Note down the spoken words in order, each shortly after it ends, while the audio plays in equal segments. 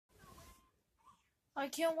I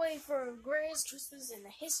can't wait for the greatest Christmas in the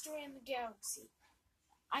history of the galaxy.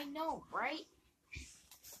 I know, right?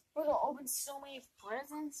 We're gonna open so many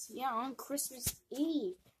presents. Yeah, on Christmas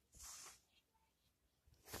Eve.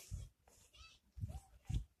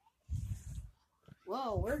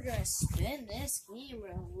 Whoa, we're gonna spin this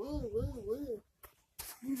camera. Woo, woo, woo.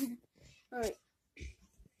 Alright.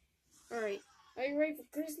 Alright. Are you ready for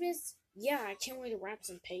Christmas? Yeah, I can't wait to wrap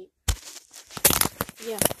some paper.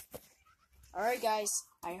 Yeah. Alright, guys.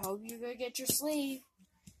 I hope you're gonna get your sleeve.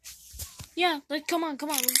 Yeah, come on,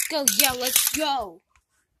 let's go. Yeah, let's go.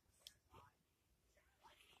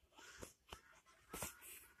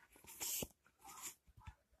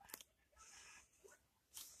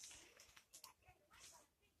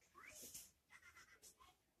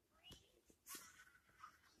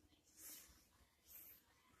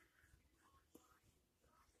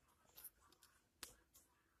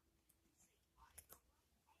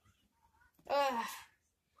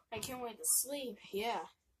 I can't wait to sleep. Yeah.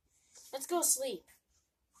 Let's go sleep.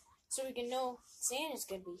 So we can know Santa's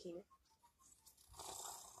gonna be here.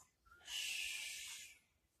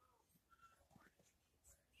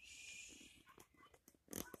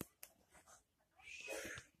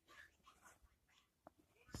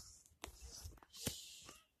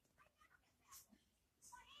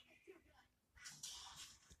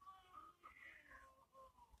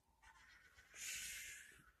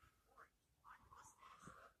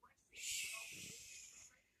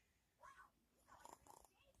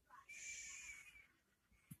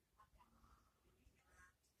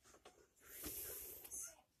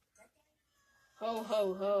 Ho,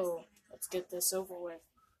 ho, ho. Let's get this over with.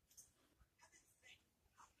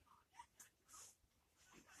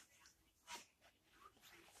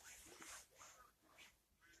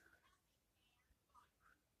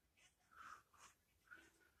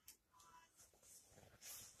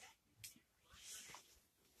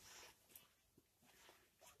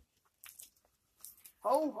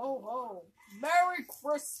 Ho, ho, ho. Merry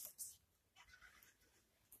Christmas.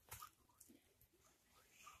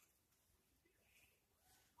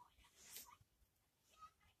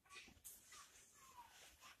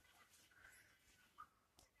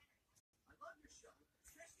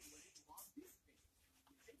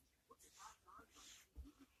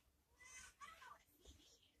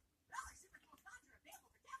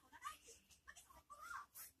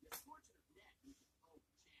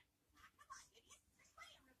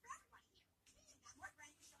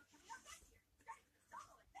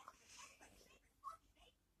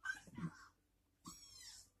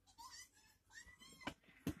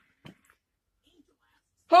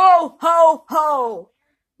 Ho, ho, ho!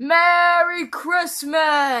 Merry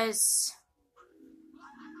Christmas!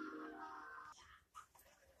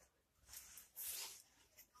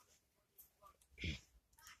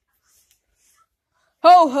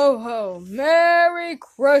 Ho, ho, ho! Merry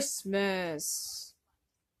Christmas!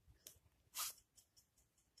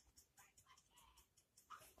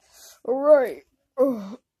 Alright.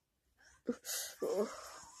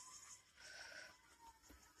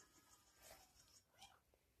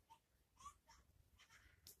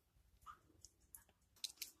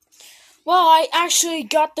 Well, I actually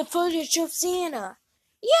got the footage of Santa.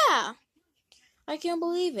 Yeah. I can't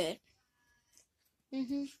believe it.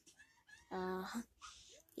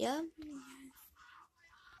 Yeah.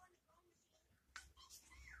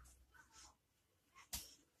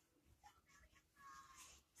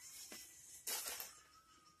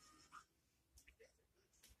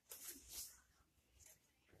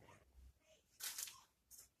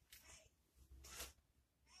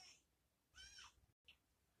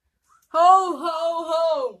 Ho, ho,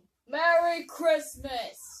 ho! Merry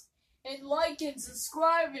Christmas! And like and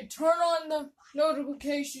subscribe and turn on the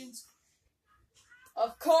notifications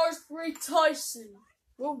of Cars 3 Tyson.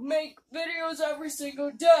 We'll make videos every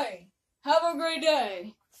single day. Have a great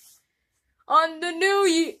day. On the new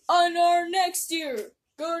year, on our next year.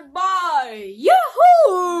 Goodbye.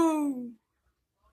 Yahoo!